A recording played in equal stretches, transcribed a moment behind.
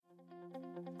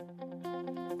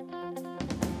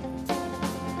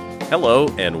Hello,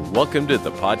 and welcome to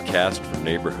the podcast from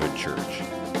Neighborhood Church.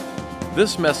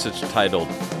 This message, titled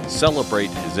Celebrate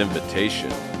His Invitation,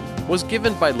 was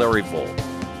given by Larry Vold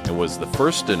and was the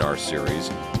first in our series,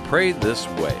 Pray This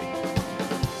Way.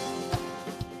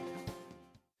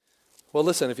 Well,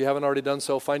 listen, if you haven't already done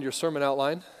so, find your sermon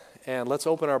outline, and let's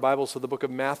open our Bibles to the book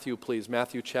of Matthew, please.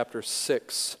 Matthew chapter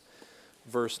 6,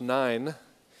 verse 9.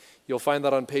 You'll find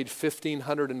that on page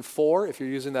 1504. If you're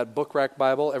using that book rack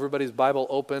Bible, everybody's Bible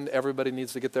open. Everybody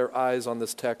needs to get their eyes on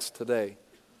this text today.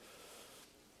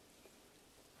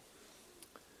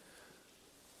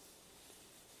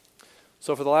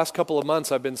 So for the last couple of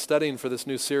months, I've been studying for this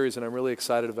new series, and I'm really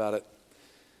excited about it.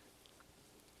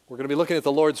 We're going to be looking at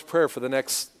the Lord's Prayer for the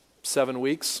next 7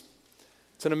 weeks.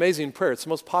 It's an amazing prayer. It's the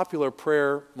most popular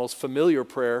prayer, most familiar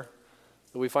prayer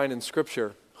that we find in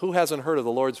Scripture. Who hasn't heard of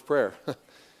the Lord's Prayer?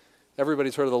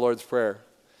 Everybody's heard of the Lord's Prayer.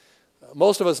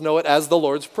 Most of us know it as the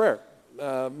Lord's Prayer.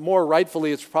 More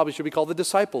rightfully, it probably should be called the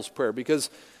Disciples' Prayer, because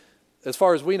as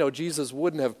far as we know, Jesus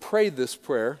wouldn't have prayed this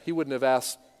prayer. He wouldn't have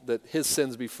asked that his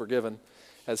sins be forgiven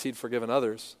as he'd forgiven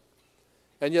others.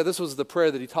 And yet this was the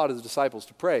prayer that he taught his disciples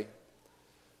to pray.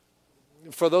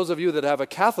 For those of you that have a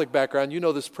Catholic background, you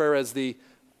know this prayer as the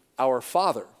Our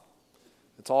Father.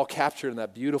 It's all captured in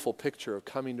that beautiful picture of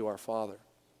coming to our Father.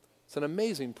 It's an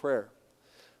amazing prayer.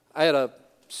 I had a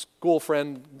school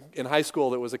friend in high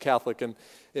school that was a Catholic, and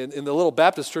in the little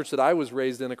Baptist church that I was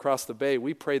raised in across the bay,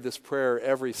 we prayed this prayer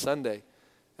every Sunday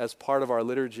as part of our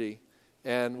liturgy.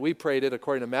 And we prayed it,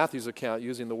 according to Matthew's account,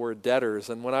 using the word debtors.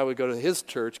 And when I would go to his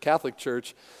church, Catholic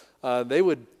church, they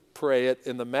would pray it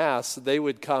in the Mass. They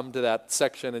would come to that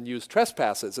section and use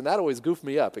trespasses, and that always goofed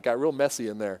me up. It got real messy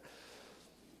in there.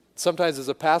 Sometimes as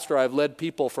a pastor, I've led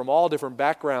people from all different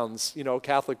backgrounds,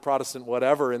 Catholic, Protestant,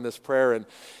 whatever, in this prayer, and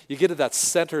you get to that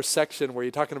center section where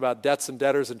you're talking about debts and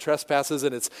debtors and trespasses,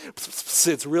 and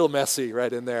it's real messy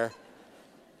right in there.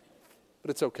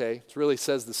 But it's okay. It really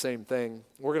says the same thing.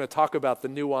 We're going to talk about the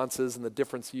nuances and the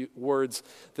different words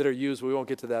that are used. We won't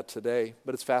get to that today,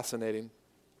 but it's fascinating.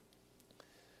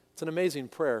 It's an amazing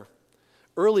prayer.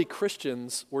 Early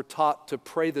Christians were taught to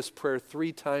pray this prayer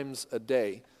 3 times a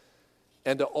day,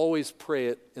 and to always pray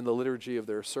it in the liturgy of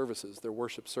their services, their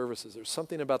worship services. There's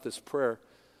something about this prayer.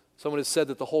 Someone has said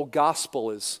that the whole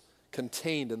gospel is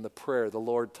contained in the prayer the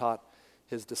Lord taught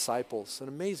his disciples. An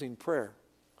amazing prayer.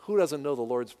 Who doesn't know the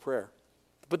Lord's Prayer?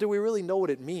 But do we really know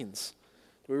what it means?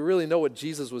 Do we really know what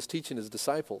Jesus was teaching his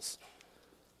disciples?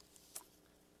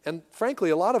 And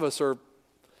frankly, a lot of us are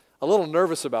a little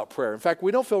nervous about prayer. In fact,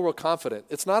 we don't feel real confident.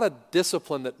 It's not a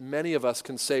discipline that many of us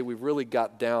can say we've really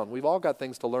got down. We've all got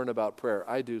things to learn about prayer.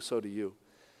 I do, so do you.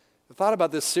 I've thought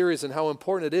about this series and how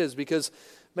important it is, because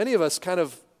many of us kind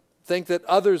of think that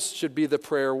others should be the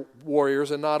prayer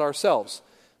warriors and not ourselves.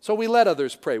 So we let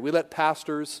others pray. We let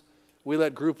pastors, we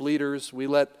let group leaders, we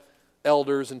let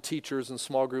elders and teachers and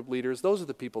small group leaders. Those are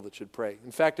the people that should pray.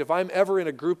 In fact, if I'm ever in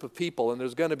a group of people and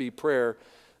there's going to be prayer,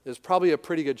 there's probably a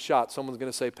pretty good shot someone's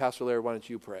going to say, Pastor Larry, why don't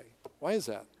you pray? Why is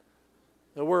that?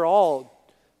 And we're all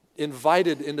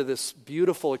invited into this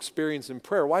beautiful experience in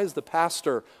prayer. Why is the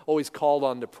pastor always called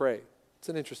on to pray? It's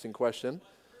an interesting question.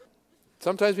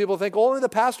 Sometimes people think, only the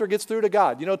pastor gets through to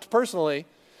God. Personally,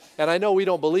 and I know we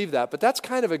don't believe that, but that's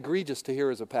kind of egregious to hear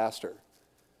as a pastor.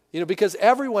 Because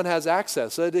everyone has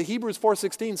access. Hebrews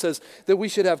 4:16 says that we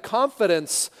should have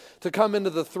confidence to come into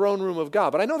the throne room of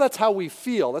God. But I know that's how we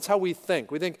feel. That's how we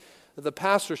think. We think that the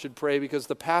pastor should pray because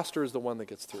the pastor is the one that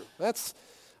gets through.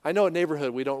 I know at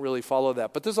Neighborhood we don't really follow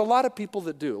that. But there's a lot of people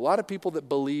that do. A lot of people that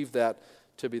believe that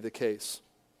to be the case.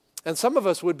 And some of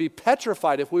us would be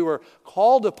petrified if we were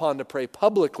called upon to pray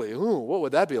publicly. What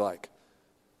would that be like?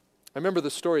 I remember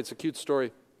the story. It's a cute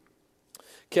story.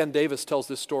 Ken Davis tells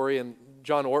this story, and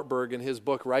John Ortberg in his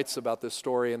book writes about this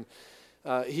story. And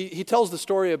he tells the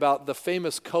story about the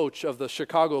famous coach of the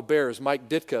Chicago Bears, Mike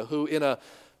Ditka, who in a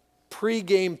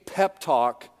pregame pep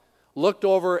talk looked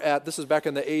over at, this is back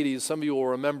in the 80s, some of you will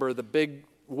remember the big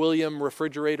William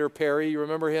Refrigerator Perry. You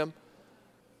remember him?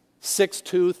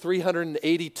 6'2",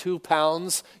 382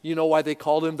 pounds. You know why they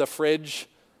called him the Fridge?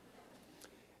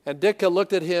 And Ditka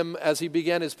looked at him as he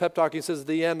began his pep talk. He says, at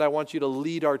the end, I want you to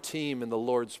lead our team in the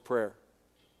Lord's Prayer.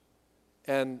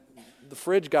 And the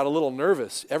Fridge got a little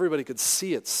nervous. Everybody could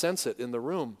see it, sense it in the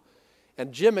room.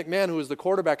 And Jim McMahon, who was the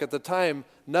quarterback at the time,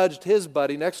 nudged his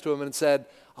buddy next to him and said,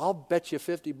 I'll bet you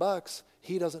 $50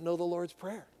 he doesn't know the Lord's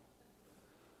Prayer.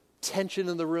 Tension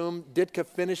in the room. Ditka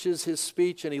finishes his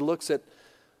speech and he looks at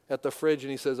the Fridge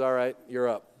and he says, all right, you're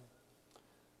up.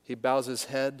 He bows his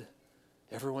head.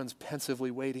 Everyone's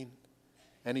pensively waiting.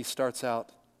 And he starts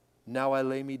out, now I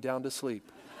lay me down to sleep.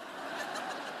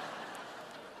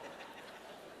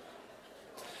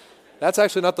 That's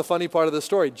actually not the funny part of the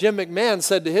story. Jim McMahon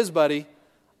said to his buddy,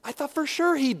 I thought for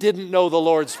sure he didn't know the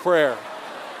Lord's Prayer.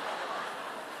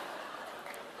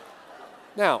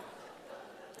 Now,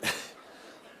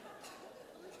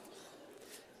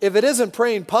 if it isn't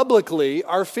praying publicly,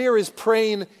 our fear is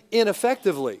praying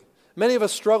ineffectively. Many of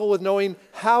us struggle with knowing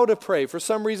how to pray. For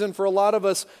some reason, for a lot of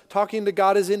us, talking to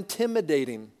God is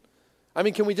intimidating. I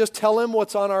mean, can we just tell Him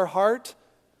what's on our heart?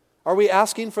 Are we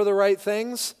asking for the right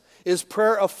things? Is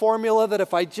prayer a formula that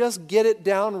if I just get it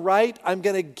down right, I'm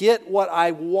going to get what I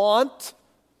want?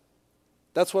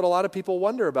 That's what a lot of people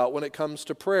wonder about when it comes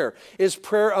to prayer. Is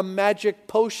prayer a magic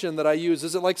potion that I use?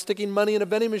 Is it like sticking money in a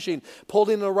vending machine,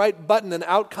 pulling the right button, and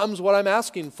out comes what I'm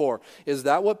asking for? Is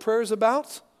that what prayer is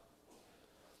about?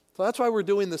 So that's why we're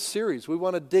doing this series. We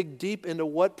want to dig deep into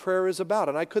what prayer is about.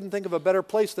 And I couldn't think of a better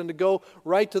place than to go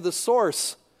right to the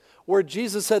source where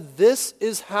Jesus said, this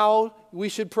is how we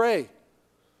should pray.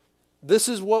 This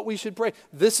is what we should pray.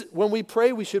 When we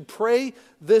pray, we should pray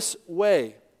this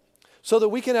way so that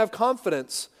we can have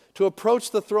confidence to approach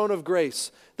the throne of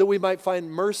grace, that we might find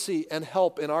mercy and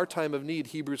help in our time of need,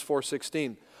 Hebrews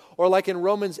 4:16. Or like in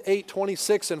Romans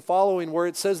 8:26 and following, where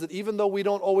it says that even though we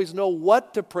don't always know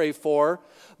what to pray for,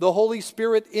 the Holy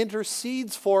Spirit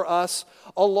intercedes for us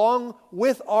along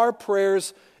with our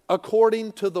prayers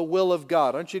according to the will of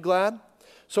God. Aren't you glad?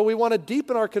 So we want to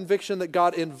deepen our conviction that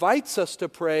God invites us to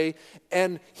pray,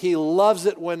 and He loves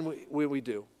it when we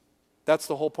do. That's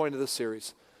the whole point of this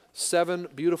series. 7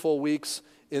 beautiful weeks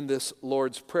in this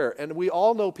Lord's Prayer. And we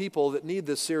all know people that need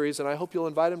this series, and I hope you'll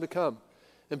invite them to come.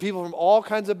 And people from all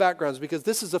kinds of backgrounds, because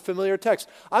this is a familiar text.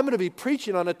 I'm going to be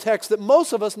preaching on a text that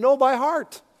most of us know by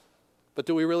heart. But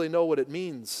do we really know what it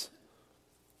means?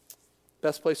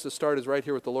 Best place to start is right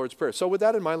here with the Lord's Prayer. So with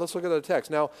that in mind, let's look at the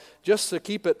text. Now, just to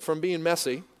keep it from being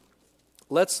messy,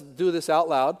 let's do this out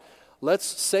loud. Let's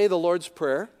say the Lord's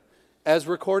Prayer as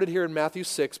recorded here in Matthew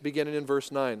 6, beginning in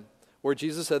verse 9, where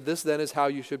Jesus said, this then is how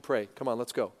you should pray. Come on,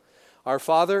 let's go. Our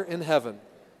Father in heaven,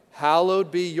 hallowed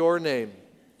be your name.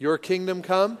 Your kingdom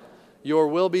come, your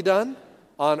will be done,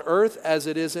 on earth as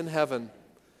it is in heaven.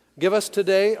 Give us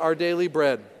today our daily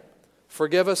bread.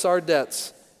 Forgive us our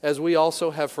debts, as we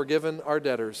also have forgiven our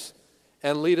debtors.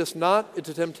 And lead us not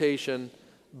into temptation,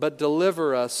 but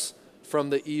deliver us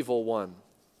from the evil one.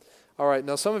 All right,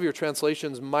 now some of your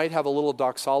translations might have a little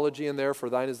doxology in there, for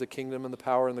thine is the kingdom and the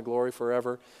power and the glory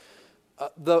forever.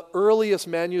 The earliest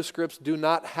manuscripts do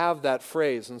not have that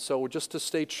phrase, and so just to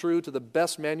stay true to the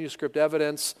best manuscript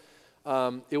evidence,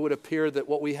 it would appear that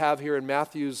what we have here in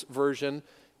Matthew's version,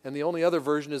 and the only other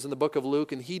version is in the book of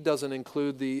Luke, and he doesn't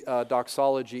include the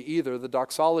doxology either. The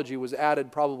doxology was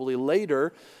added probably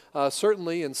later,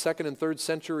 certainly in 2nd and 3rd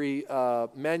century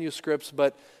manuscripts,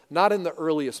 but not in the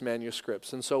earliest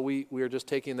manuscripts. And so we are just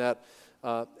taking that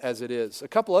as it is. A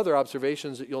couple other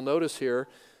observations that you'll notice here.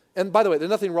 And by the way, there's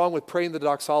nothing wrong with praying the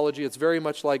doxology. It's very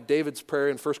much like David's prayer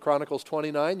in 1 Chronicles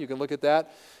 29. You can look at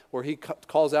that, where he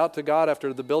calls out to God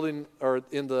after the building, or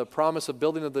in the promise of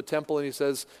building of the temple, and he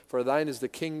says, for thine is the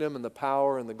kingdom and the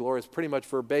power and the glory. It's pretty much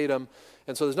verbatim.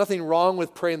 And so there's nothing wrong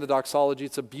with praying the doxology.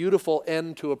 It's a beautiful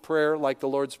end to a prayer like the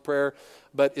Lord's Prayer,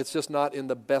 but it's just not in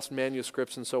the best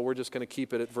manuscripts, and so we're just going to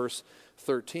keep it at verse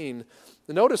 13.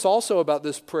 Notice also about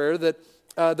this prayer that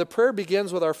the prayer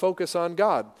begins with our focus on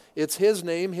God. It's His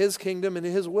name, His kingdom, and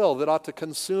His will that ought to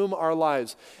consume our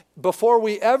lives. Before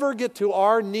we ever get to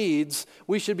our needs,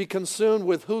 we should be consumed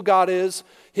with who God is,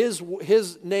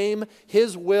 His name,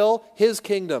 His will, His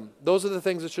kingdom. Those are the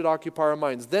things that should occupy our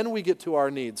minds. Then we get to our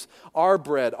needs, our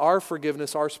bread, our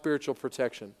forgiveness, our spiritual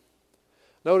protection.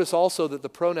 Notice also that the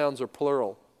pronouns are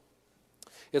plural.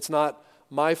 It's not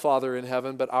my Father in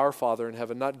heaven, but our Father in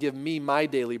heaven. Not give me my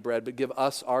daily bread, but give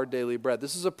us our daily bread.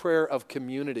 This is a prayer of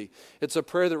community. It's a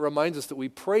prayer that reminds us that we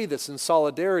pray this in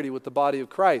solidarity with the body of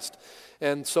Christ.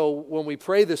 And so when we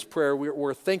pray this prayer,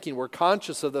 we're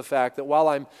conscious of the fact that while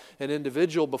I'm an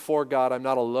individual before God, I'm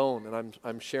not alone, and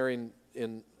I'm sharing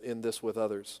in this with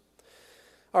others.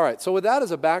 All right, so with that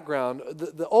as a background,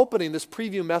 the opening, this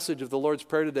preview message of the Lord's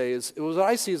Prayer today is what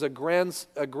I see as a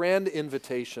grand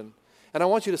invitation. And I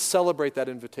want you to celebrate that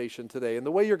invitation today. And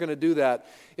the way you're going to do that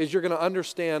is you're going to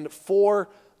understand 4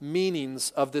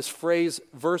 meanings of this phrase,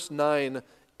 verse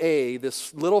 9a,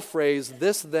 this little phrase,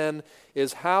 this then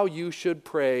is how you should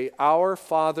pray, our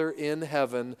Father in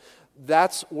heaven.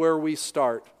 That's where we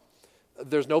start.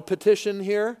 There's no petition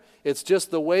here. It's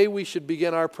just the way we should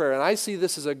begin our prayer. And I see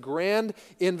this as a grand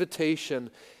invitation.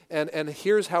 And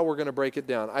here's how we're going to break it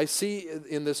down. I see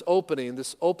in this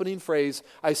opening phrase,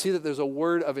 I see that there's a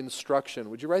word of instruction.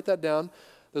 Would you write that down?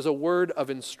 There's a word of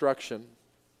instruction.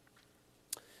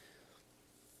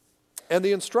 And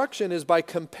the instruction is by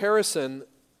comparison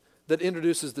that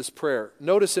introduces this prayer.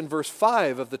 Notice in verse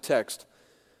 5 of the text,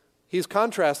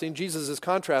 Jesus is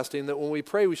contrasting that when we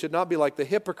pray, we should not be like the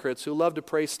hypocrites who love to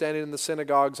pray standing in the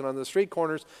synagogues and on the street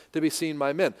corners to be seen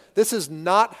by men. This is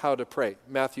not how to pray,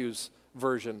 Matthew's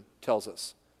version tells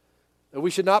us.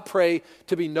 We should not pray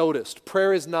to be noticed.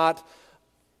 Prayer is not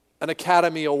an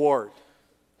Academy Award.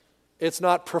 It's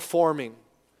not performing.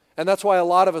 And that's why a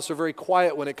lot of us are very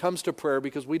quiet when it comes to prayer,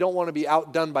 because we don't want to be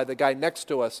outdone by the guy next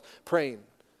to us praying.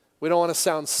 We don't want to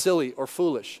sound silly or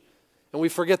foolish. And we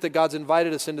forget that God's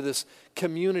invited us into this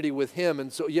community with Him,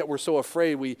 and so yet we're so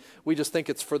afraid we just think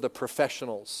it's for the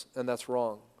professionals, and that's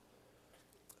wrong.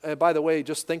 And by the way,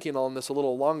 just thinking on this a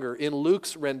little longer, in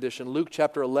Luke's rendition, Luke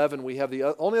chapter 11, we have the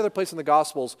only other place in the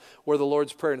Gospels where the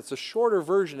Lord's Prayer, and it's a shorter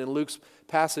version in Luke's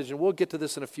passage, and we'll get to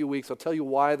this in a few weeks. I'll tell you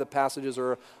why the passages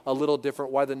are a little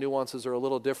different, why the nuances are a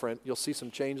little different. You'll see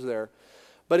some change there.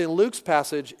 But in Luke's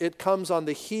passage, it comes on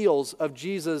the heels of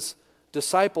Jesus'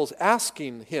 disciples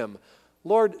asking Him,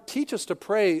 Lord, teach us to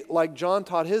pray like John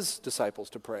taught his disciples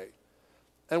to pray.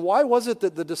 And why was it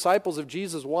that the disciples of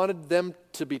Jesus wanted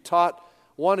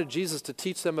Jesus to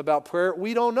teach them about prayer?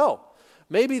 We don't know.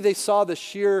 Maybe they saw the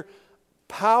sheer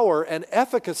power and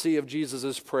efficacy of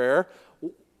Jesus' prayer,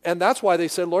 and that's why they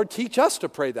said, Lord, teach us to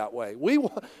pray that way. We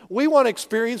want to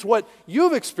experience what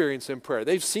you've experienced in prayer.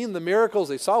 They've seen the miracles.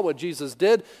 They saw what Jesus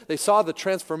did. They saw the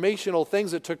transformational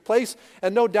things that took place,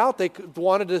 and no doubt they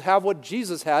wanted to have what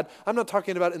Jesus had. I'm not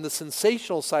talking about in the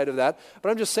sensational side of that, but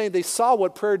I'm just saying they saw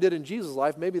what prayer did in Jesus'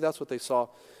 life. Maybe that's what they saw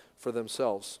for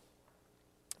themselves.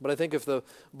 But I think if the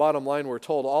bottom line were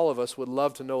told, all of us would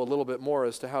love to know a little bit more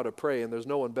as to how to pray, and there's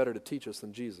no one better to teach us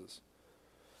than Jesus.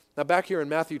 Now back here in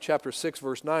Matthew chapter 6,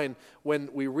 verse 9, when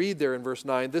we read there in verse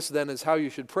 9, this then is how you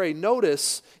should pray.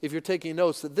 Notice, if you're taking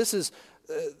notes, that this is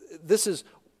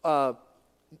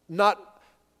not,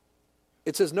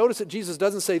 it says, notice that Jesus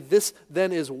doesn't say this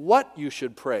then is what you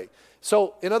should pray.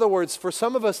 So, in other words, for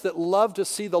some of us that love to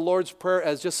see the Lord's Prayer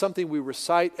as just something we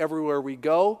recite everywhere we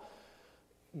go,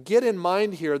 get in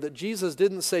mind here that Jesus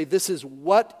didn't say this is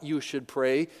what you should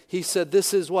pray. He said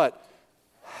this is what?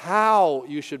 How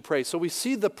you should pray. So we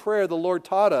see the prayer the Lord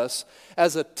taught us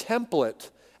as a template,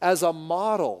 as a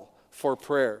model for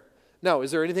prayer. Now,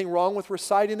 is there anything wrong with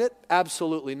reciting it?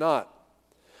 Absolutely not.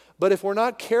 But if we're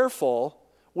not careful,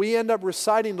 we end up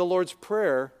reciting the Lord's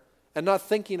Prayer and not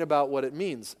thinking about what it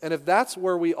means. And if that's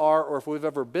where we are, or if we've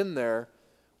ever been there,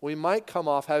 we might come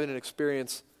off having an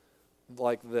experience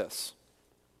like this.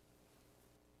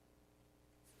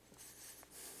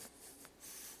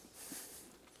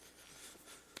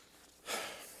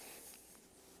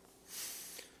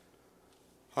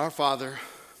 Our Father,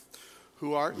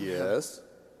 who art in heaven. Yes,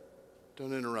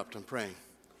 Don't interrupt, I'm praying.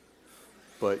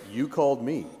 but you called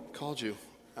me. Called you.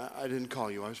 I didn't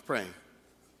call you, I was praying.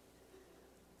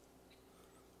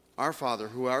 Our Father,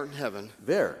 who art in heaven.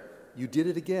 There, you did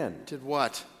it again. Did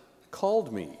what?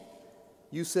 Called me.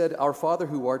 You said, Our Father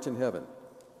who art in heaven.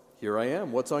 Here I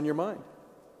am. What's on your mind?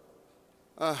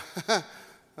 I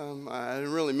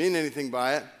didn't really mean anything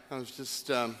by it. I was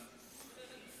just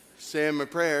saying my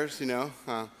prayers, you know.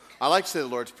 I like to say the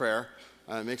Lord's Prayer.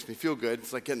 It makes me feel good.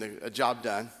 It's like getting a job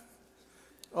done.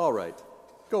 All right,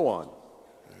 go on.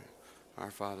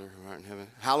 Our Father who art in heaven,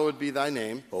 hallowed be thy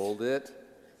name. Hold it.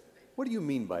 What do you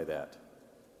mean by that?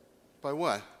 By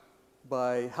what?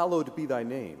 By hallowed be thy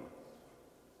name.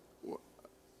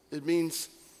 It means,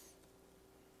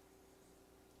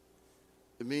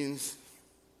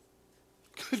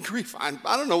 good grief, I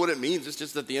don't know what it means. It's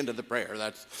just at the end of the prayer.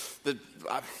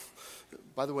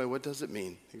 By the way, what does it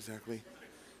mean exactly?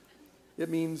 It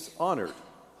means honored,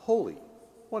 holy,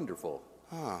 wonderful.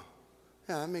 Ah,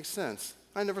 yeah, that makes sense.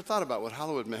 I never thought about what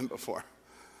hallowed meant before.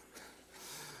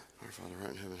 Our Father, who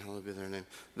art in heaven, hallowed be thy name.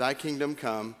 Thy kingdom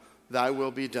come, thy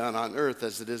will be done on earth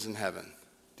as it is in heaven.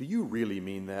 Do you really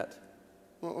mean that?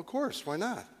 Well, of course, why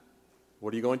not?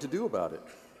 What are you going to do about it?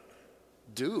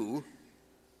 Do?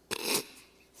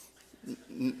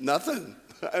 Nothing.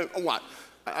 What?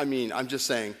 I mean, I'm just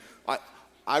saying,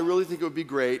 I really think it would be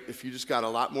great if you just got a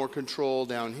lot more control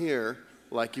down here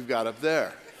like you've got up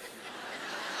there.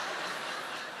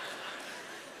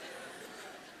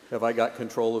 Have I got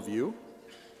control of you?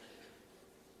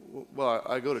 Well,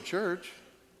 I go to church.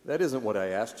 That isn't what I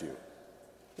asked you.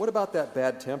 What about that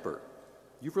bad temper?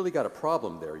 You've really got a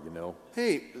problem there, you know.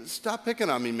 Hey, stop picking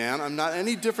on me, man. I'm not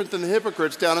any different than the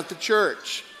hypocrites down at the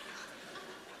church.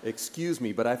 Excuse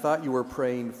me, but I thought you were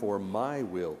praying for my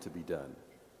will to be done.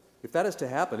 If that is to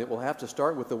happen, it will have to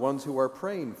start with the ones who are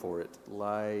praying for it,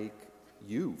 like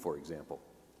you, for example.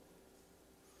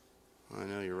 I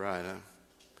know you're right. I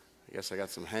I guess I got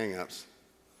some hang-ups.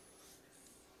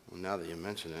 Well, now that you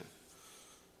mention it,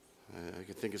 I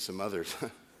could think of some others.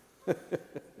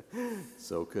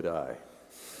 So could I.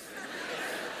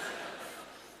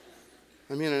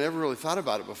 I mean, I never really thought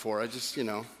about it before. I just,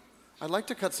 I'd like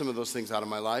to cut some of those things out of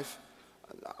my life.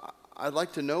 I'd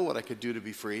like to know what I could do to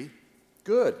be free.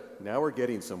 Good. Now we're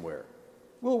getting somewhere.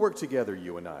 We'll work together,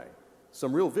 you and I.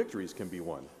 Some real victories can be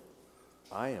won.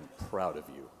 I am proud of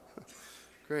you.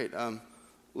 Great.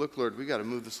 Look, Lord, we got to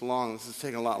move this along. This is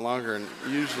taking a lot longer than it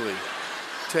usually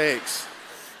takes.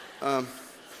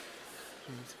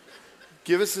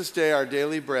 Give us this day our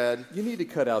daily bread. You need to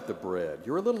cut out the bread.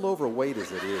 You're a little overweight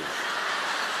as it is.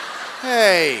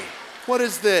 Hey, what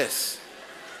is this?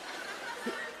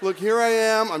 Look, here I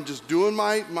am. I'm just doing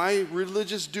my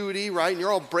religious duty, right? And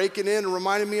you're all breaking in and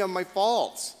reminding me of my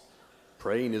faults.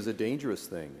 Praying is a dangerous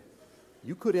thing.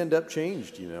 You could end up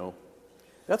changed,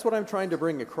 That's what I'm trying to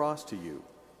bring across to you.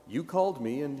 You called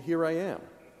me, and here I am.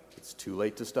 It's too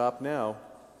late to stop now.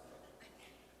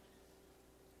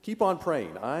 Keep on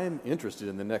praying. I'm interested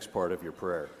in the next part of your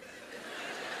prayer.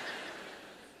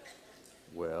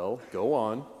 Well, go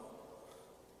on.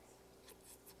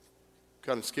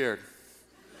 Kind of scared.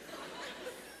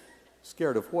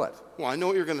 Scared of what? Well, I know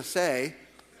what you're going to say.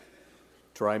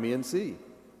 Try me and see.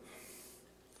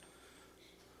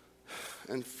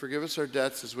 And forgive us our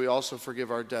debts as we also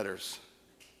forgive our debtors.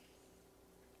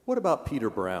 What about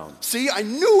Peter Brown? See, I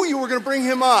knew you were going to bring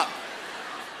him up.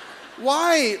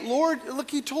 Why? Lord, look,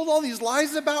 he told all these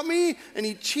lies about me, and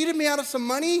he cheated me out of some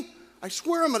money. I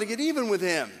swear I'm going to get even with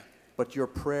him. But your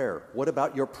prayer. What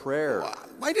about your prayer? Well,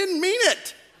 I didn't mean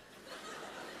it.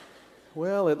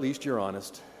 Well, at least you're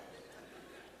honest.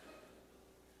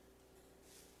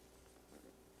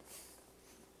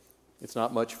 It's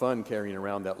not much fun carrying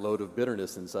around that load of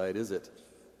bitterness inside, is it?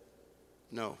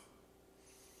 No.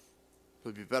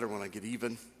 It'll be better when I get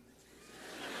even.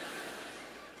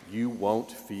 You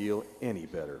won't feel any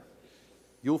better.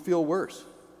 You'll feel worse.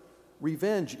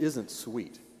 Revenge isn't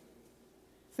sweet.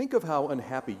 Think of how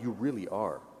unhappy you really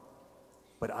are.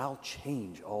 But I'll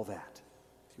change all that.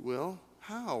 You will?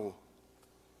 How?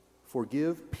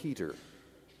 Forgive Peter.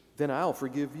 Then I'll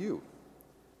forgive you.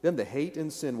 Then the hate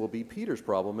and sin will be Peter's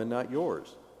problem and not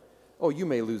yours. Oh, you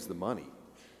may lose the money,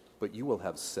 but you will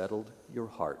have settled your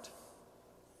heart.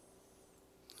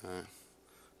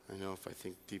 I know if I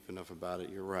think deep enough about it,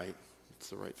 you're right. It's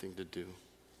the right thing to do.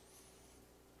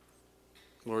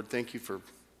 Lord, thank you for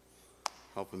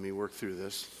helping me work through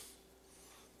this.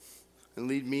 And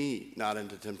lead me not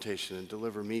into temptation and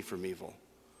deliver me from evil.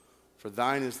 For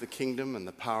thine is the kingdom and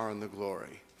the power and the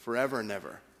glory, forever and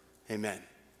ever. Amen.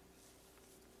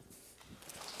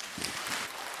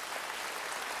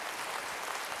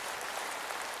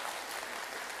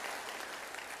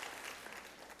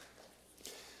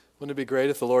 Wouldn't it be great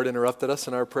if the Lord interrupted us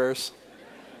in our prayers?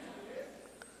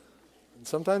 And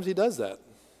sometimes he does that.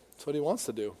 That's what he wants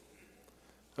to do.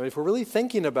 I mean, if we're really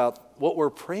thinking about what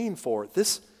we're praying for,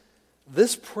 this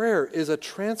prayer is a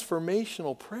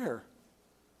transformational prayer.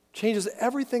 Changes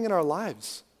everything in our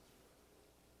lives.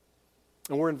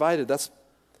 And we're invited. That's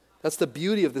the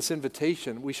beauty of this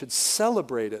invitation. We should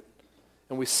celebrate it.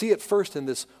 And we see it first in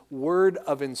this word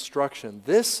of instruction.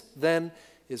 This, then,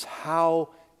 is how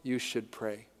you should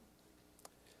pray.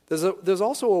 There's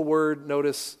also a word,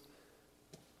 notice,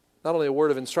 not only a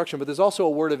word of instruction, but there's also a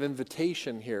word of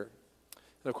invitation here.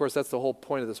 And of course, that's the whole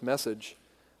point of this message.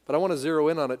 But I want to zero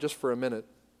in on it just for a minute.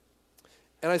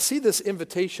 And I see this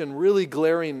invitation really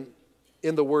glaring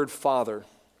in the word Father.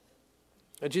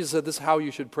 And Jesus said, this is how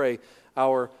you should pray,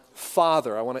 our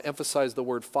Father. I want to emphasize the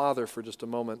word Father for just a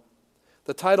moment.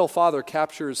 The title Father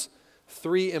captures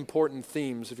three important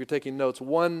themes. If you're taking notes,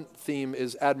 one theme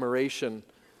is admiration,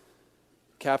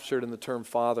 captured in the term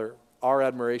Father, our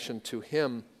admiration to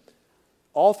him.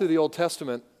 All through the Old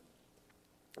Testament,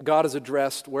 God is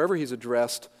addressed, wherever he's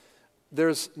addressed,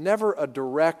 there's never a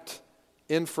direct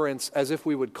inference as if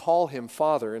we would call him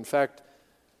Father. In fact,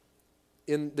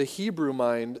 in the Hebrew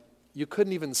mind, you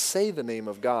couldn't even say the name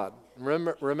of God.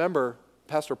 Remember,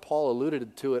 Pastor Paul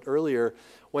alluded to it earlier,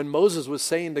 when Moses was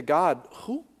saying to God,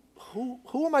 who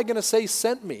am I going to say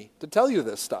sent me to tell you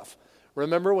this stuff?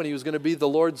 Remember when he was going to be the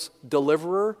Lord's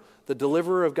deliverer, the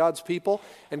deliverer of God's people?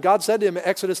 And God said to him in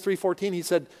Exodus 3:14, he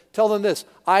said, tell them this,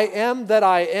 I am that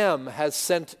I am has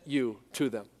sent you to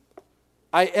them.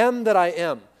 I am that I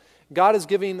am. God is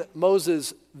giving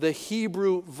Moses the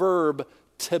Hebrew verb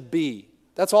to be.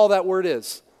 That's all that word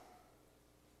is.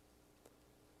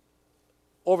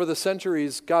 Over the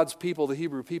centuries, God's people, the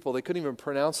Hebrew people, they couldn't even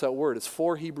pronounce that word. It's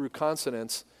 4 Hebrew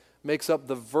consonants, makes up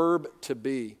the verb to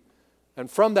be. And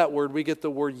from that word, we get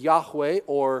the word Yahweh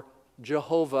or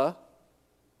Jehovah.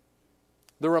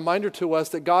 The reminder to us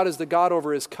that God is the God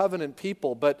over his covenant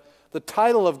people, but the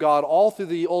title of God all through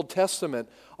the Old Testament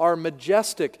are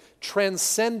majestic,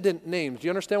 transcendent names. Do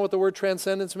you understand what the word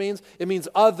transcendence means? It means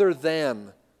other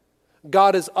than.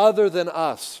 God is other than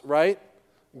us, right?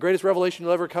 The greatest revelation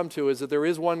you'll ever come to is that there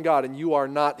is one God and you are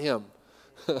not him.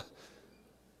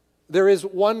 There is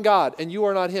one God and you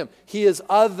are not him. He is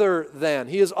other than.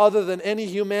 He is other than any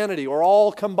humanity or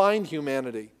all combined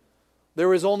humanity.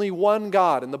 There is only one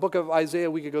God. In the book of Isaiah,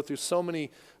 we could go through so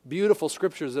many beautiful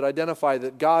scriptures that identify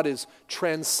that God is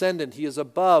transcendent. He is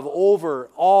above, over,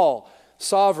 all,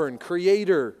 sovereign,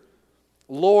 creator,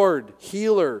 Lord,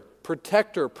 healer,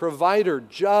 protector, provider,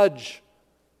 judge.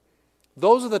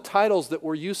 Those are the titles that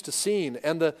we're used to seeing.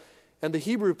 And the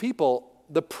Hebrew people,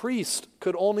 the priest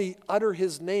could only utter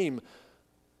his name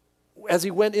as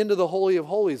he went into the Holy of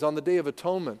Holies on the Day of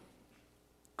Atonement.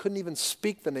 Couldn't even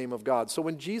speak the name of God. So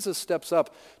when Jesus steps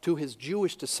up to his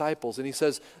Jewish disciples and he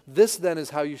says, this then is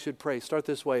how you should pray. Start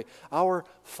this way. Our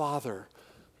Father.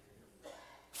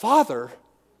 Father?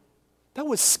 That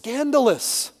was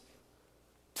scandalous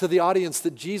to the audience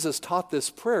that Jesus taught this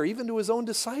prayer, even to his own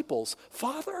disciples.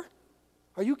 Father?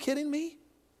 Are you kidding me?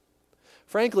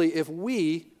 Frankly, if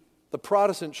we, the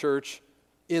Protestant church,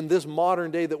 in this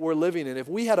modern day that we're living in, if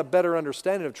we had a better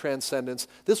understanding of transcendence,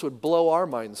 this would blow our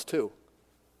minds too.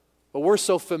 But we're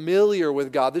so familiar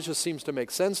with God, this just seems to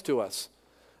make sense to us.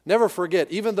 Never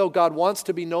forget, even though God wants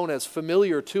to be known as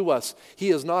familiar to us, he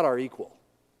is not our equal.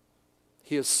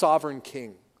 He is sovereign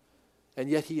king. And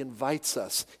yet he invites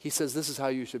us. He says, this is how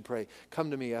you should pray.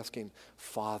 Come to me asking,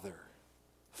 Father,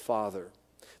 Father.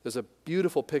 There's a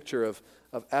beautiful picture of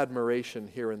admiration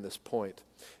here in this point.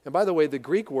 And by the way, the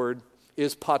Greek word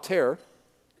is pater.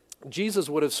 Jesus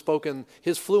would have spoken,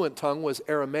 his fluent tongue was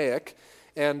Aramaic,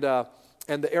 and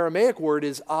the Aramaic word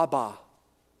is Abba.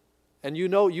 And you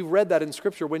know, you've read that in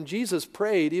Scripture. When Jesus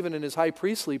prayed, even in his high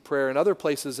priestly prayer and other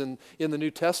places in the New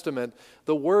Testament,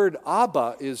 the word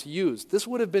Abba is used. This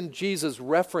would have been Jesus'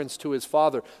 reference to his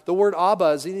Father. The word Abba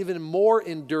is an even more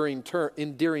endearing term.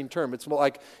 It's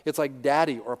like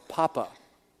daddy or papa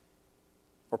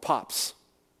or pops.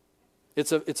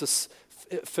 It's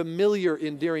a familiar,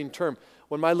 endearing term.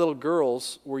 When my little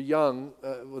girls were young,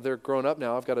 they're grown up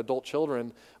now, I've got adult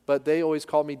children, but they always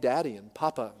called me daddy and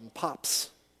papa and pops.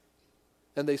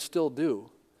 And they still do.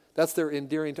 That's their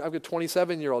endearing term. I've got a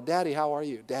 27-year-old, daddy, how are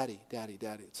you? Daddy, daddy,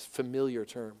 daddy. It's a familiar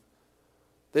term.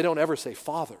 They don't ever say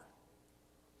father.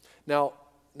 Now,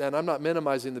 and I'm not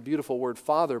minimizing the beautiful word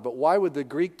father, but why would the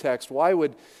Greek text, why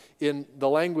would, in the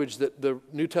language that the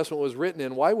New Testament was written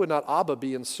in, why would not Abba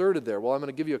be inserted there? Well, I'm going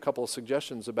to give you a couple of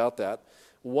suggestions about that.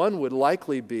 One would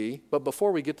likely be, but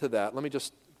before we get to that, let me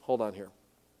just hold on here.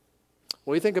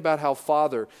 When we think about how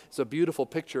Father is a beautiful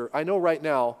picture, I know right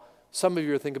now some of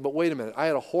you are thinking, but wait a minute, I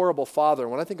had a horrible father.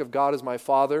 When I think of God as my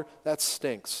father, that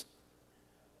stinks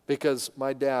because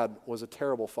my dad was a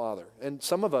terrible father. And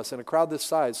some of us, in a crowd this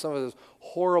size, some of us have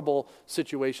horrible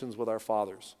situations with our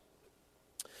fathers.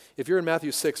 If you're in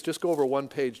Matthew 6, just go over one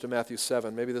page to Matthew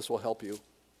 7. Maybe this will help you.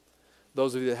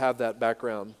 Those of you that have that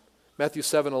background. Matthew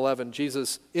 7:11,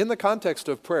 Jesus, in the context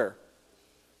of prayer,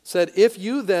 said, if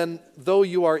you then, though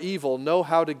you are evil, know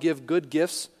how to give good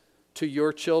gifts to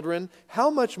your children, how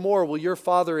much more will your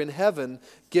Father in heaven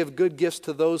give good gifts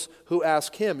to those who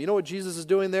ask him? You know what Jesus is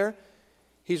doing there?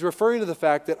 He's referring to the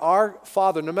fact that our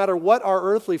Father, no matter what our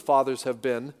earthly fathers have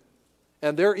been,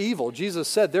 and they're evil. Jesus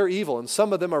said they're evil, and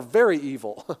some of them are very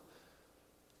evil.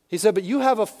 He said, but you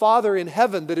have a Father in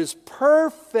heaven that is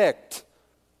perfect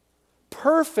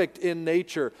in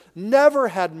nature, never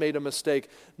had made a mistake,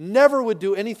 never would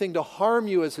do anything to harm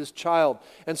you as his child.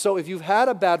 And so if you've had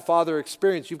a bad father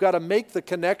experience, you've got to make the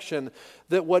connection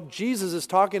that what Jesus is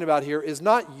talking about here is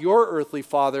not your earthly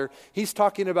father. He's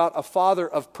talking about a father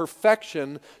of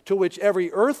perfection to which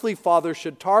every earthly father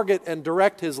should target and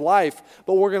direct his life,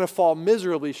 but we're going to fall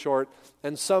miserably short,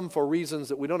 and some for reasons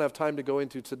that we don't have time to go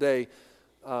into today,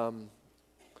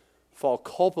 fall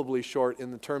culpably short in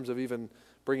the terms of even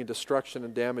bringing destruction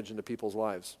and damage into people's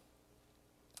lives.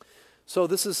 So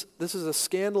this is a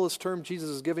scandalous term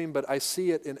Jesus is giving, but I see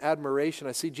it in admiration.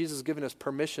 I see Jesus giving us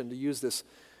permission to use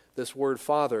this word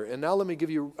Father. And now let me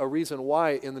give you a reason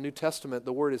why in the New Testament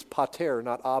the word is pater,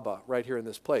 not Abba, right here in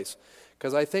this place.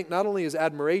 Because I think not only is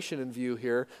admiration in view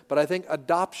here, but I think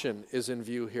adoption is in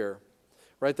view here.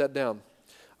 Write that down.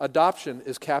 Adoption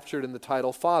is captured in the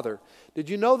title Father. Did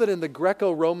you know that in the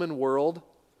Greco-Roman world,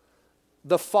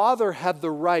 the father had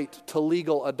the right to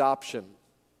legal adoption?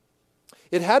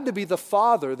 It had to be the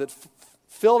father that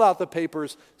filled out the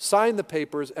papers, signed the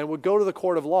papers, and would go to the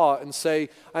court of law and say,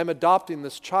 I'm adopting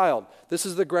this child. This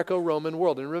is the Greco-Roman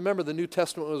world. And remember, the New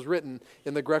Testament was written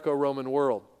in the Greco-Roman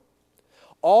world.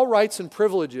 All rights and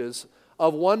privileges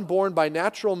of one born by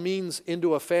natural means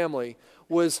into a family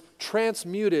was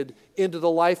transmuted into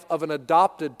the life of an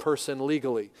adopted person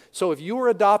legally. So if you were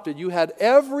adopted, you had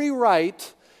every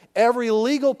right, every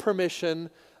legal permission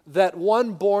that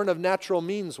one born of natural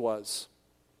means was.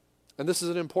 And this is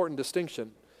an important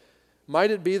distinction.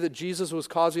 Might it be that Jesus was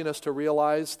causing us to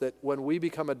realize that when we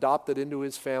become adopted into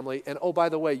his family, and oh, by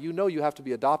the way, you know you have to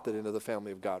be adopted into the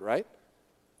family of God, right?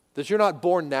 That you're not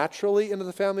born naturally into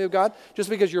the family of God. Just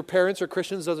because your parents are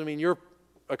Christians doesn't mean you're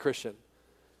a Christian.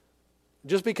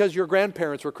 Just because your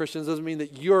grandparents were Christians doesn't mean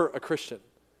that you're a Christian.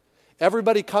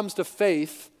 Everybody comes to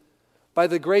faith by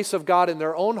the grace of God in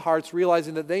their own hearts,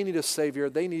 realizing that they need a Savior,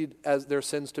 they need as their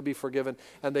sins to be forgiven,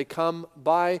 and they come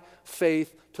by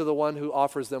faith to the one who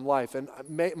offers them life. And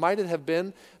might it have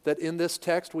been that in this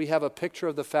text we have a picture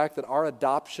of the fact that our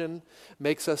adoption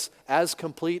makes us as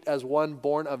complete as one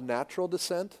born of natural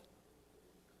descent?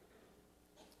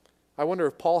 I wonder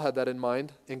if Paul had that in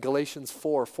mind in Galatians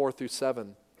 4 through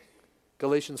 7.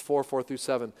 Galatians 4 through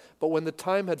 7. But when the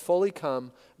time had fully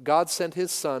come, God sent his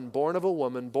Son, born of a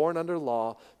woman, born under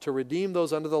law, to redeem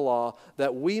those under the law,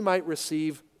 that we might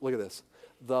receive, look at this,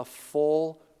 the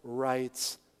full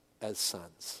rights as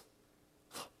sons.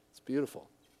 It's beautiful.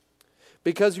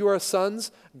 Because you are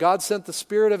sons, God sent the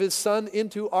Spirit of his Son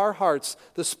into our hearts,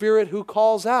 the Spirit who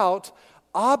calls out,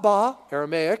 Abba,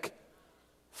 Aramaic,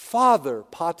 Father,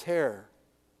 pater,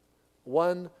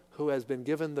 one who has been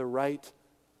given the right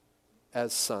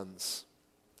as sons.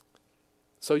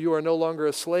 So you are no longer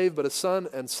a slave, but a son,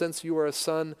 and since you are a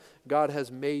son, God has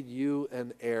made you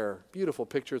an heir. Beautiful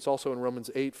picture. It's also in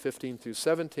Romans 8, 15 through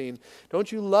 17.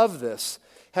 Don't you love this?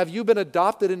 Have you been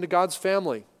adopted into God's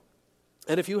family?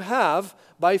 And if you have,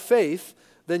 by faith,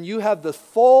 then you have the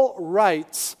full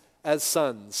rights as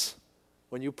sons.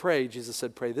 When you pray, Jesus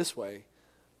said, pray this way,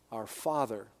 our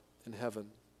Father in heaven.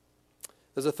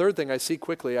 There's a third thing I see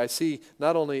quickly. I see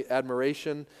not only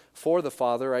admiration for the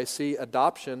Father, I see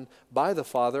adoption by the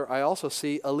Father. I also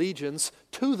see allegiance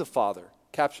to the Father,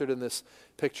 captured in this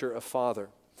picture of Father.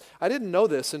 I didn't know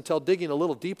this until digging a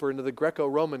little deeper into the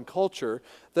Greco-Roman culture,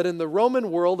 that in the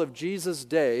Roman world of Jesus'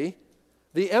 day,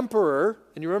 the emperor,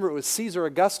 and you remember it was Caesar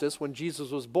Augustus when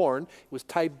Jesus was born, it was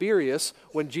Tiberius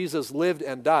when Jesus lived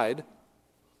and died.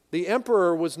 The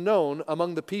emperor was known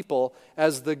among the people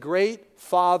as the great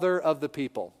father of the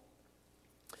people.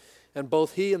 And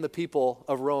both he and the people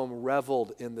of Rome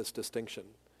reveled in this distinction.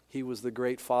 He was the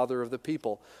great father of the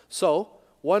people. So,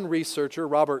 one researcher,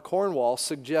 Robert Cornwall,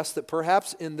 suggests that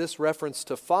perhaps in this reference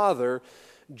to father,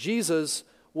 Jesus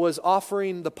was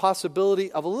offering the possibility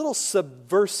of a little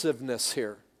subversiveness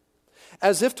here,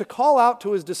 as if to call out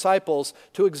to his disciples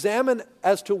to examine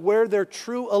as to where their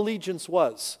true allegiance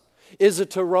was. Is it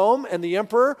to Rome and the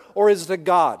emperor, or is it to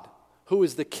God, who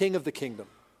is the king of the kingdom?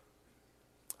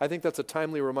 I think that's a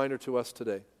timely reminder to us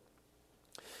today.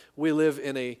 We live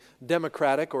in a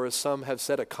democratic, or as some have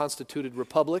said, a constituted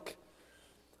republic.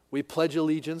 We pledge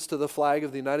allegiance to the flag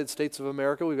of the United States of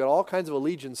America. We've got all kinds of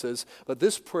allegiances, but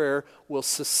this prayer will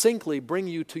succinctly bring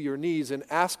you to your knees in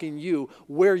asking you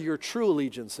where your true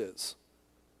allegiance is.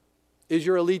 Is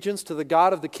your allegiance to the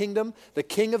God of the kingdom, the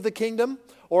king of the kingdom,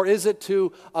 or is it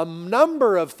to a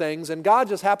number of things and God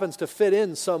just happens to fit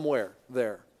in somewhere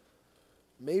there?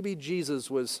 Maybe Jesus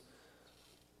was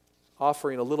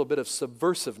offering a little bit of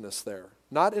subversiveness there.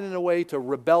 Not in a way to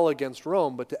rebel against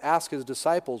Rome, but to ask his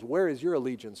disciples, where is your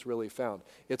allegiance really found?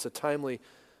 It's a timely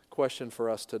question for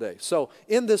us today. So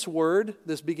in this word,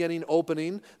 this beginning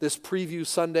opening, this preview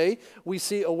Sunday, we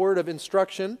see a word of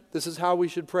instruction. This is how we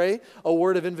should pray. A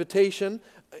word of invitation,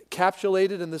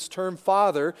 capsulated in this term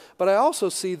Father. But I also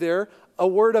see there a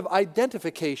word of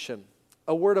identification.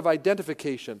 A word of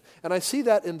identification. And I see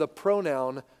that in the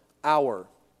pronoun our.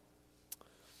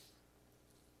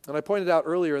 And I pointed out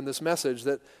earlier in this message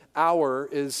that our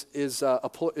it's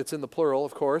in the plural,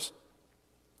 of course.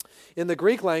 In the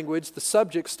Greek language, the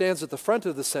subject stands at the front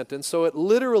of the sentence, so it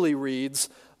literally reads,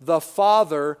 the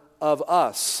Father of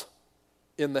us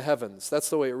in the heavens. That's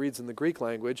the way it reads in the Greek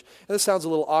language. And this sounds a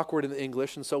little awkward in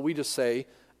English, and so we just say,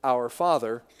 our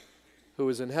Father who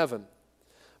is in heaven.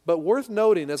 But worth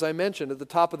noting, as I mentioned at the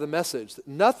top of the message, that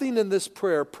nothing in this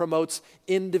prayer promotes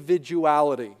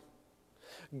individuality.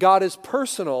 God is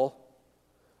personal,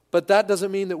 but that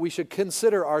doesn't mean that we should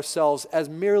consider ourselves as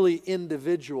merely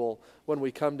individual when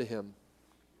we come to him.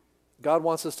 God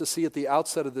wants us to see at the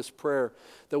outset of this prayer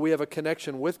that we have a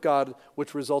connection with God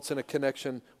which results in a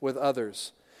connection with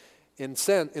others. In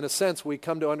a sense, we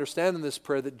come to understand in this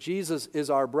prayer that Jesus is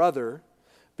our brother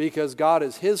because God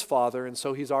is his Father, and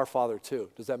so he's our Father too.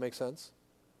 Does that make sense?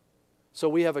 So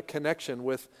we have a connection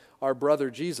with our brother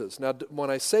Jesus. Now, when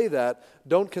I say that,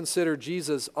 don't consider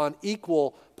Jesus on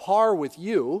equal par with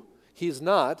you. He's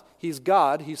not. He's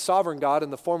God. He's sovereign God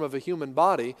in the form of a human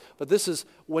body. But this is,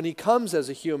 when he comes as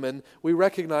a human, we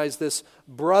recognize this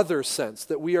brother sense,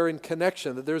 that we are in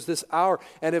connection, that there's this hour.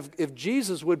 And if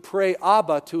Jesus would pray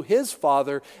Abba to his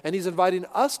Father, and he's inviting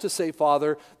us to say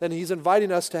Father, then he's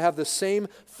inviting us to have the same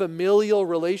familial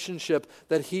relationship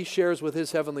that he shares with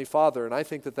his heavenly Father. And I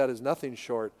think that that is nothing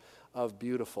short of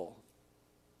beautiful.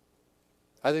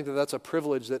 I think that that's a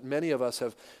privilege that many of us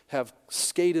have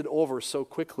skated over so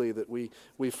quickly that we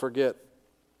forget.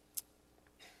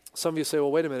 Some of you say,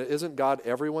 well, wait a minute, isn't God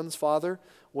everyone's Father?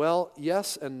 Well,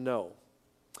 yes and no.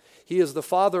 He is the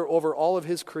Father over all of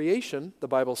his creation, the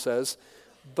Bible says,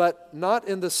 but not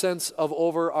in the sense of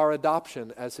over our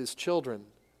adoption as his children.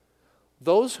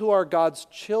 Those who are God's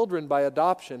children by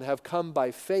adoption have come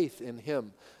by faith in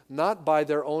him, not by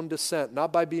their own descent,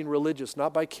 not by being religious,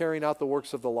 not by carrying out the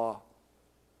works of the law.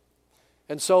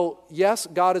 And so, yes,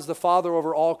 God is the Father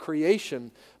over all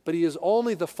creation, but he is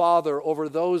only the Father over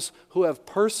those who have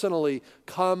personally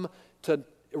come to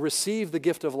receive the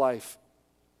gift of life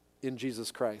in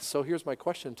Jesus Christ. So here's my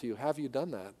question to you. Have you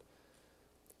done that?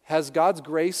 Has God's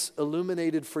grace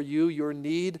illuminated for you your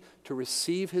need to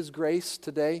receive his grace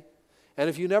today? And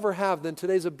if you never have, then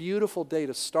today's a beautiful day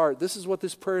to start. This is what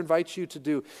this prayer invites you to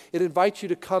do. It invites you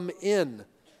to come in.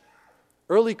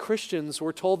 Early Christians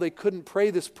were told they couldn't pray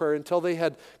this prayer until they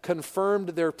had confirmed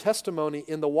their testimony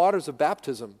in the waters of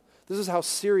baptism. This is how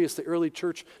serious the early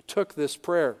church took this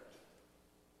prayer.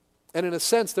 And in a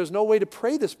sense, there's no way to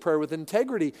pray this prayer with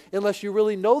integrity unless you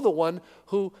really know the one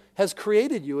who has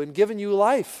created you and given you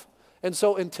life. And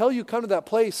so until you come to that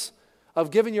place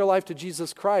of giving your life to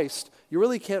Jesus Christ, you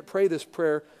really can't pray this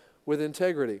prayer with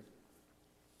integrity.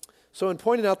 So in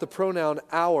pointing out the pronoun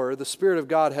our, the Spirit of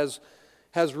God has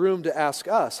room to ask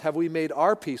us, have we made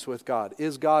our peace with God?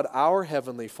 Is God our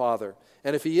Heavenly Father?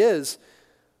 And if he is,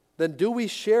 then do we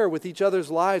share with each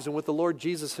other's lives and with the Lord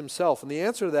Jesus himself? And the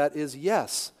answer to that is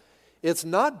yes. It's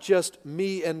not just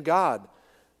me and God.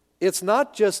 It's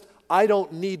not just, I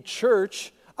don't need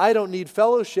church, I don't need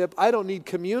fellowship, I don't need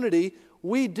community.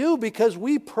 We do because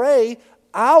we pray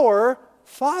our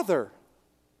Father.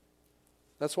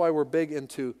 That's why we're big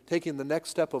into taking the next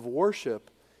step of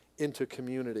worship into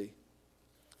community.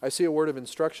 I see a word of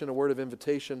instruction, a word of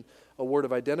invitation, a word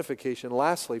of identification.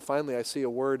 Lastly, finally, I see a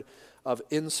word of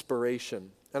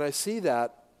inspiration. And I see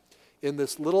that in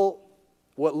this little,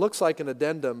 what looks like an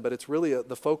addendum, but it's really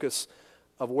the focus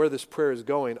of where this prayer is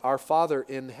going. Our Father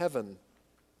in heaven.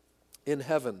 In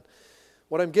heaven.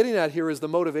 What I'm getting at here is the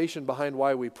motivation behind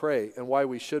why we pray and why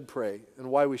we should pray and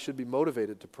why we should be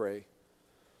motivated to pray.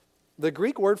 The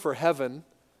Greek word for heaven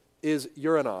is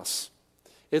Uranos.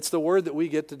 It's the word that we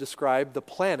get to describe the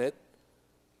planet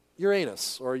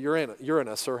Uranus or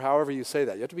Uranus or however you say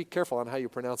that. You have to be careful on how you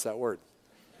pronounce that word.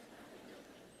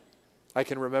 I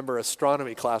can remember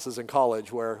astronomy classes in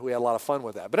college where we had a lot of fun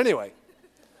with that. But anyway,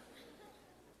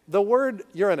 the word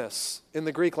Uranus in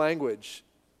the Greek language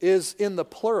is in the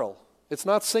plural. It's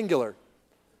not singular.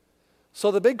 So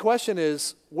the big question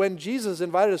is, when Jesus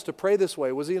invited us to pray this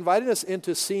way, was he inviting us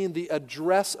into seeing the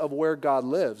address of where God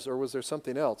lives, or was there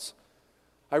something else?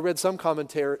 I read some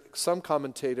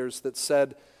commentators that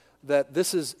said that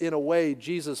this is, in a way,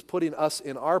 Jesus putting us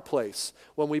in our place.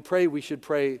 When we pray, we should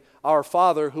pray, our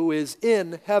Father who is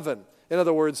in heaven. In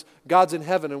other words, God's in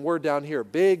heaven and we're down here.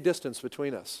 Big distance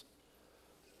between us.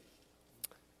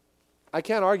 I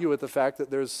can't argue with the fact that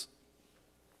there's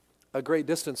a great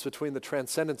distance between the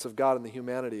transcendence of God and the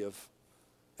humanity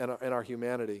and our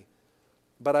humanity.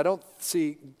 But I don't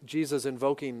see Jesus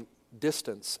invoking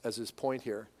distance as his point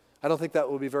here. I don't think that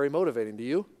will be very motivating. Do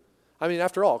you? I mean,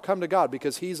 after all, come to God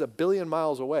because he's 1 billion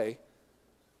miles away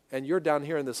and you're down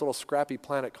here in this little scrappy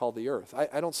planet called the earth.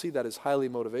 I don't see that as highly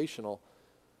motivational.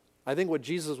 I think what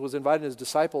Jesus was inviting his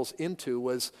disciples into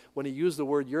was when he used the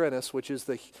word Uranus, which is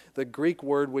the Greek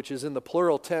word which is in the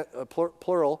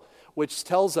plural, which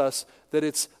tells us that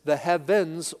it's the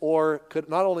heavens, or could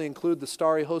not only include the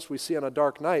starry host we see on a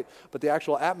dark night, but the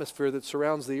actual atmosphere that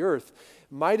surrounds the earth.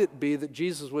 Might it be that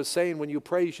Jesus was saying when you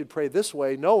pray, you should pray this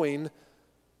way, knowing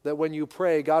that when you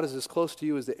pray, God is as close to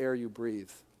you as the air you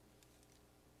breathe?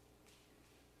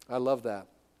 I love that.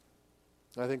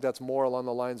 I think that's more along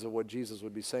the lines of what Jesus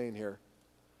would be saying here.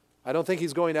 I don't think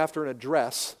he's going after an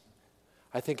address.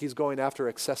 I think he's going after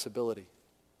accessibility.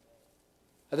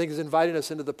 I think He's inviting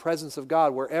us into the presence of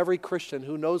God, where every Christian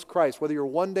who knows Christ, whether you're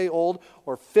 1 day old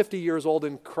or 50 years old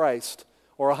in Christ,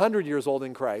 or 100 years old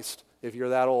in Christ, if you're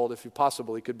that old, if you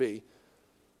possibly could be,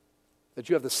 that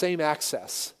you have the same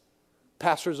access.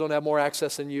 Pastors don't have more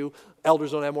access than you.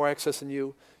 Elders don't have more access than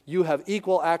you. You have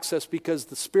equal access because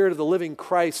the Spirit of the living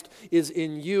Christ is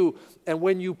in you. And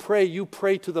when you pray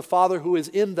to the Father who is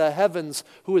in the heavens,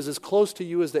 who is as close to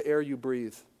you as the air you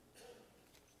breathe.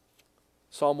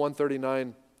 Psalm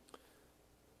 139,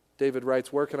 David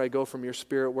writes, "Where can I go from your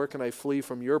Spirit? Where can I flee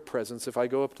from your presence? If I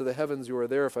go up to the heavens, you are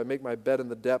there. If I make my bed in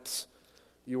the depths,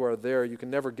 you are there." You can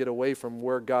never get away from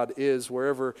where God is.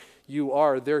 Wherever you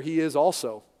are, there He is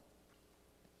also.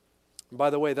 And by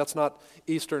the way, that's not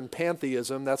Eastern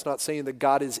pantheism. That's not saying that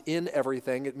God is in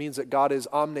everything. It means that God is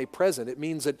omnipresent. It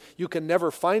means that you can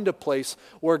never find a place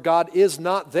where God is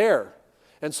not there.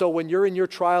 And so when you're in your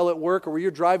trial at work or when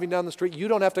you're driving down the street, you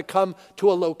don't have to come to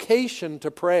a location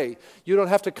to pray. You don't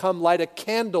have to come light a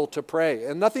candle to pray.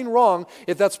 And nothing wrong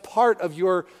if that's part of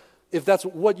if that's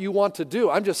what you want to do.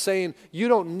 I'm just saying you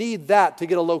don't need that to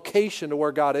get a location to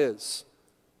where God is.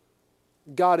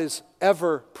 God is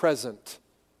ever present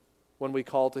when we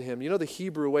call to Him. You know, the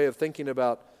Hebrew way of thinking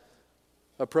about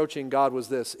approaching God was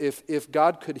this: if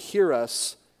God could hear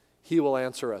us, He will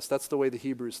answer us. That's the way the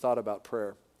Hebrews thought about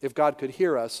prayer. If God could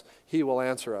hear us, He will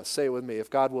answer us. Say it with me.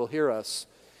 If God will hear us,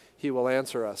 He will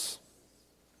answer us.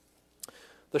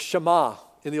 The Shema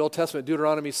in the Old Testament,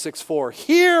 Deuteronomy 6:4.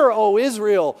 "Hear, O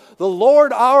Israel, the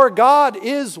Lord our God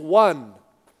is one."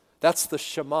 That's the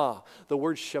Shema. The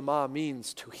word Shema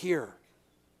means to hear.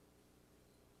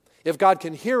 If God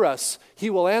can hear us,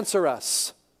 He will answer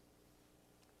us.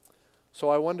 So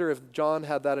I wonder if John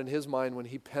had that in his mind when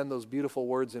he penned those beautiful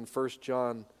words in 1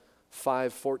 John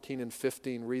 5:14 and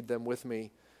 15. Read them with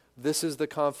me. "This is the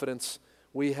confidence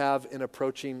we have in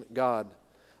approaching God,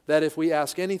 that if we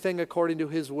ask anything according to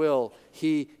His will,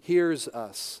 He hears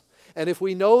us. And if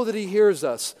we know that He hears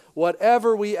us,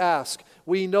 whatever we ask,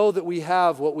 we know that we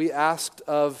have what we asked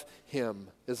of Him."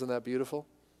 Isn't that beautiful?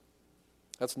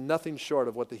 That's nothing short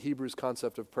of what the Hebrews'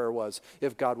 concept of prayer was.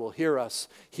 If God will hear us,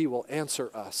 He will answer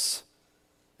us.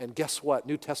 And guess what?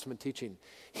 New Testament teaching.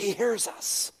 He hears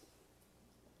us.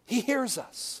 He hears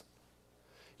us.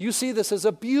 You see this as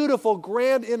a beautiful,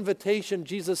 grand invitation.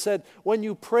 Jesus said, when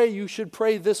you pray, you should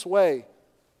pray this way: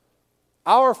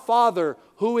 "Our Father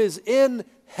who is in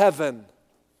heaven."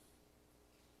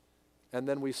 And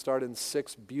then we start in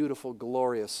 6 beautiful,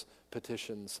 glorious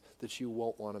petitions that you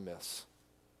won't want to miss.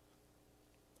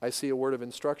 I see a word of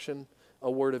instruction, a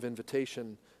word of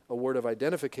invitation, a word of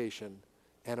identification,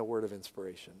 and a word of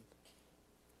inspiration.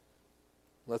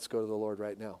 Let's go to the Lord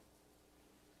right now.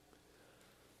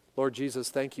 Lord Jesus,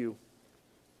 thank you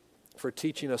for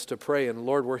teaching us to pray. And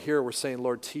Lord, we're here, we're saying,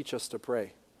 Lord, teach us to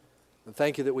pray. And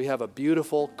thank you that we have a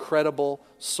beautiful, credible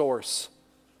source,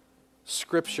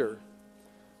 Scripture,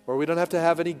 where we don't have to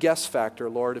have any guess factor,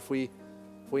 Lord. If we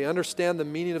understand the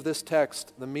meaning of this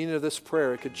text, the meaning of this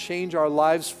prayer, it could change our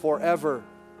lives forever.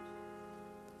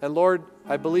 And Lord,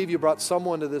 I believe you brought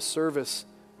someone to this service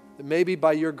that maybe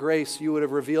by your grace you would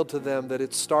have revealed to them that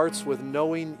it starts with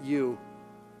knowing you.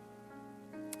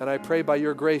 And I pray by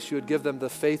your grace you would give them the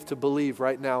faith to believe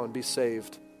right now and be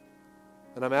saved.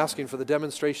 And I'm asking for the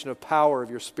demonstration of power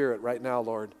of your Spirit right now,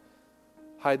 Lord.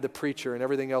 Hide the preacher and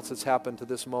everything else that's happened to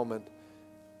this moment.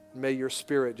 May your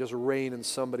Spirit just reign in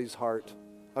somebody's heart.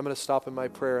 I'm going to stop in my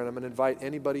prayer and I'm going to invite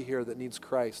anybody here that needs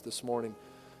Christ this morning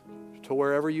to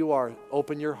wherever you are,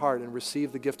 open your heart and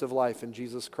receive the gift of life in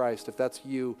Jesus Christ. If that's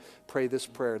you, pray this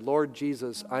prayer. Lord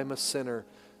Jesus, I'm a sinner.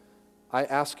 I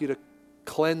ask you to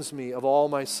cleanse me of all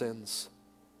my sins.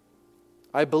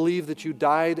 I believe that you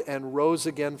died and rose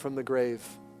again from the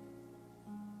grave,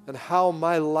 and how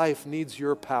my life needs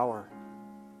your power.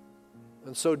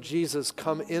 And so, Jesus,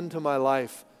 come into my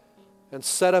life and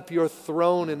set up your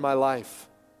throne in my life.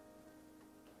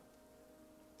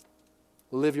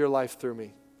 Live your life through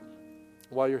me.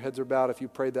 While your heads are bowed, if you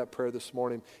prayed that prayer this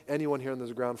morning, anyone here on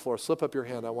this ground floor, slip up your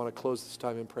hand. I want to close this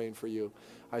time in praying for you.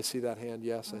 I see that hand.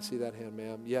 Yes, I see that hand,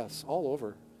 ma'am. Yes, all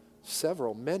over.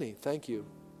 Several, many. Thank you.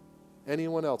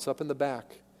 Anyone else up in the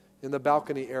back, in the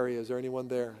balcony area? Is there anyone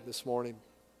there this morning?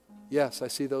 Yes, I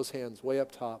see those hands way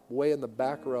up top, way in the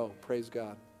back row. Praise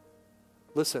God.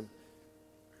 Listen,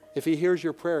 if he hears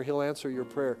your prayer, he'll answer your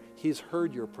prayer. He's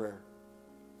heard your prayer.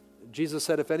 Jesus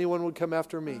said, if anyone would come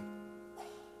after me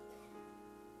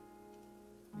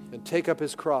and take up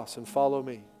his cross and follow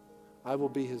me, I will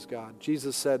be his God.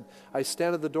 Jesus said, I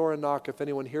stand at the door and knock. If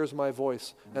anyone hears my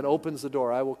voice and opens the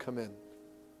door, I will come in.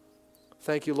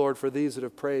 Thank you, Lord, for these that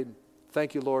have prayed.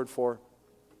 Thank you, Lord, for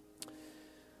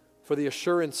the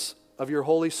assurance of your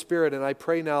Holy Spirit. And I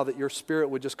pray now that your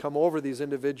Spirit would just come over these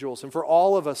individuals. And for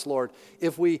all of us, Lord,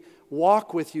 if we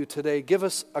walk with you today, give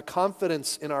us a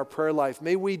confidence in our prayer life.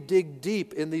 May we dig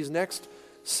deep in these next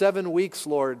 7 weeks,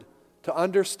 Lord, to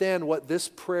understand what this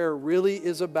prayer really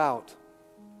is about.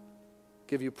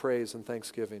 Give you praise and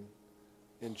thanksgiving.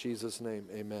 In Jesus' name,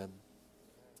 amen.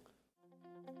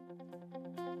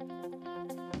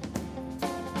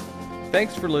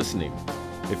 Thanks for listening.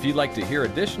 If you'd like to hear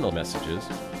additional messages,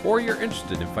 or you're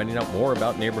interested in finding out more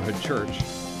about Neighborhood Church,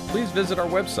 please visit our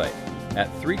website at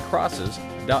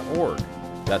 3crosses.org.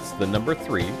 That's the number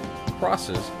 3,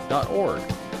 crosses.org.